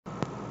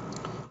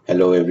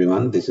Hello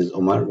everyone, this is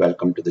Umar.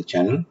 Welcome to the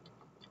channel.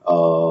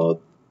 Uh,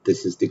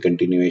 this is the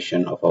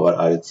continuation of our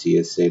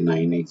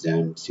RHCSA9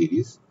 exam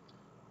series,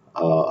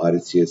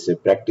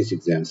 RHCSA practice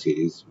exam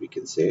series, we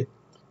can say.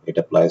 It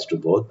applies to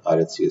both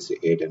RHCSA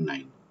 8 and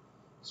 9.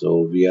 So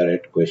we are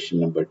at question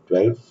number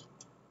 12.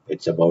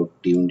 It's about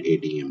tuned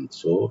ADM.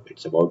 So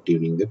it's about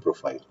tuning the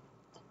profile,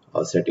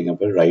 setting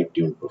up a right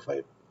tuned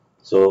profile.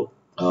 So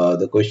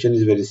the question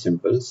is very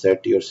simple.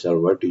 Set your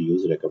server to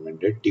use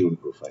recommended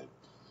tuned profile.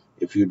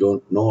 If you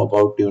don't know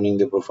about tuning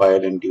the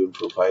profile and tune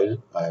profile,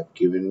 I have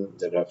given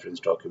the reference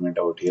document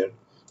out here.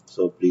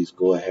 So please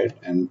go ahead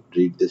and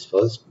read this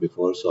first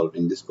before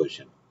solving this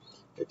question.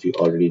 If you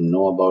already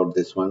know about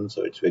this one,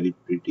 so it's very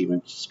pretty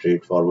much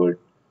straightforward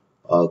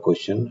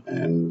question,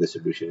 and the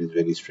solution is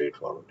very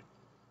straightforward.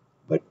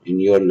 But in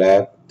your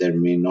lab, there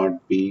may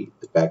not be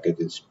the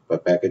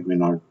package may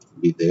not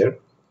be there.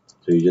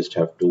 So you just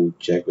have to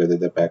check whether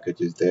the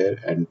package is there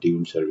and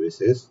tune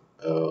service is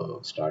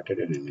started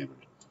and enabled.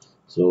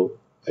 So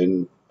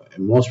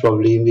most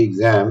probably in the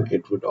exam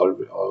it would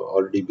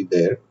already be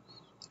there,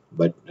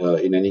 but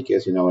in any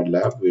case in our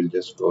lab we'll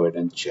just go ahead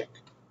and check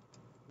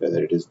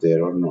whether it is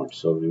there or not.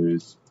 So we will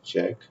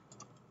check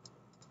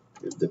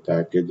if the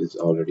package is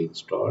already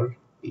installed.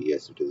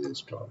 Yes, it is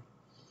installed.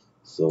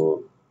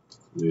 So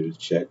we will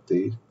check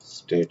the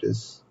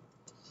status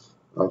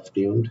of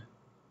tuned.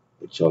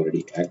 It's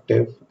already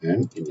active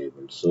and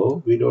enabled,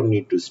 so we don't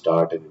need to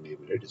start and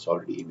enable it. It's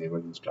already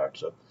enabled and start.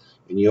 So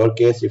in your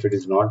case, if it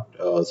is not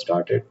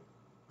started,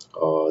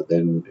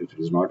 then if it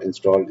is not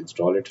installed,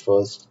 install it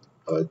first,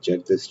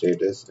 check the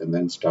status, and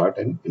then start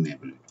and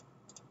enable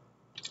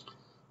it.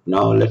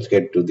 Now let's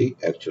get to the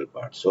actual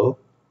part. So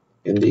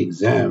in the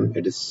exam,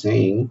 it is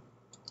saying,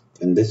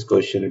 in this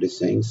question, it is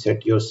saying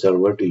set your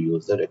server to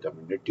use the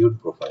recommended tuned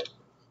profile.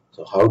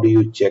 So how do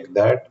you check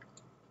that?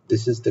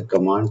 This is the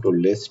command to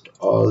list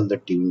all the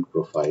tuned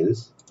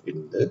profiles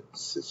in the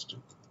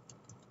system.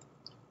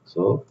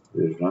 So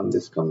we'll run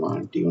this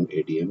command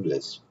tuned-adm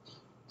list.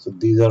 So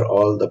these are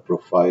all the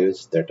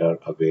profiles that are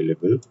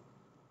available,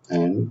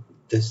 and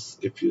this,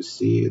 if you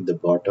see at the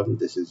bottom,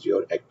 this is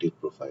your active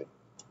profile.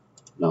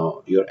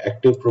 Now your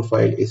active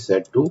profile is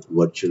set to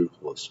virtual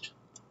host.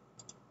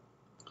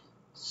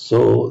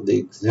 So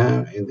the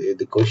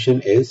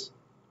question is,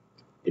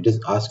 it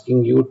is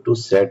asking you to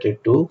set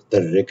it to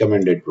the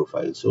recommended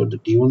profile. So the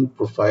tuned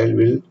profile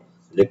will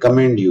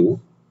recommend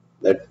you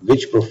that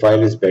which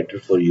profile is better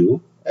for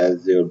you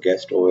as your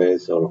guest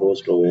OS or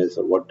host OS,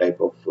 or what type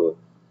of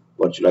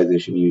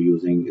virtualization you're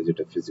using. Is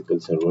it a physical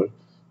server?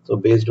 So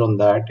based on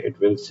that, it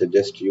will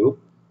suggest you,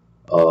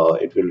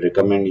 it will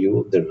recommend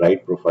you the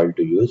right profile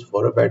to use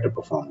for a better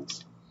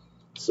performance.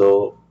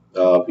 So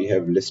we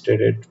have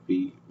listed it.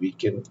 We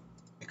can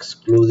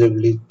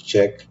exclusively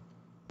check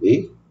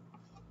the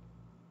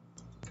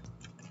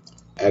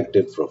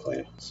active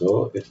profile.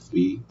 So if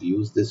we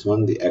use this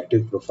one, the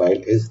active profile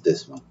is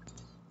this one,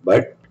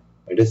 but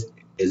is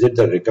it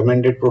the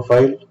recommended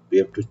profile? We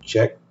have to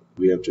check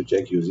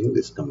using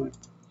this command.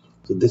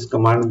 So this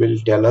command will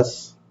tell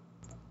us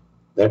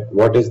that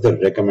what is the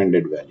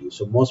recommended value.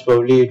 So most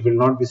probably it will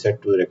not be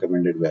set to the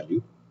recommended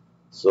value.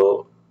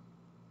 So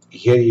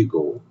here you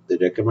go, the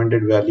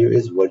recommended value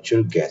is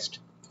virtual guest,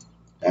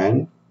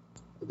 and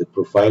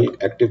the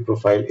active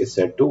profile is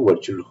set to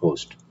virtual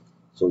host.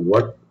 So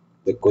what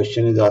the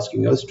question is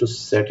asking us to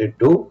set it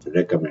to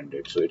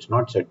recommended. So it's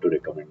not set to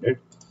recommended.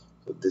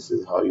 So this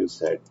is how you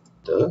set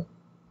the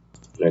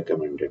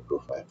recommended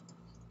profile.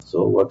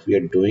 So what we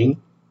are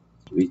doing,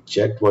 we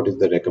checked what is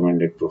the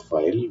recommended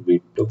profile.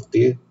 We took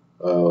the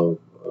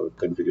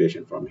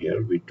configuration from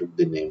here. We took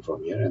the name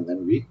from here, and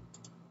then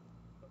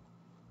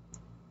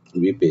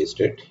we paste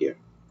it here.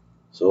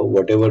 So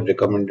whatever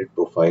recommended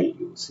profile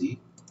you see,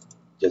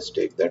 just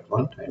take that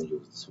one and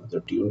use this one.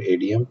 So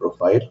tuned-adm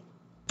profile,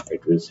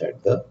 it will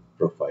set the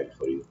profile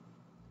for you.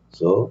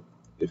 So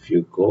if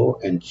you go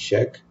and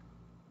check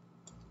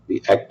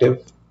the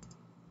active,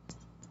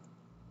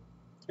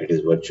 it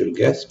is virtual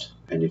guest,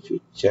 and if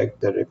you check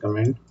the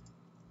recommend,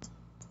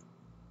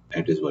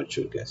 it is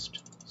virtual guest.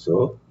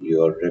 So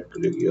your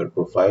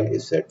profile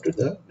is set to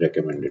the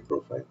recommended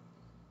profile.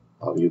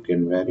 How you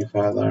can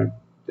verify that?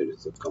 There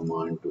is a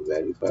command to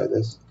verify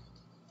this.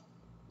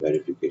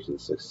 Verification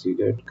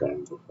succeeded,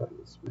 current profile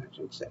is matched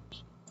and set.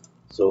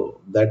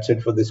 So that's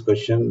it for this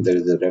question. There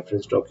is a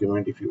reference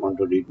document if you want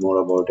to read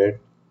more about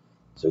it.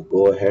 So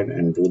go ahead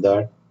and do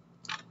that.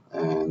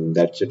 And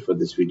that's it for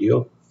this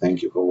video.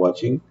 Thank you for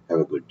watching. Have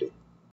a good day.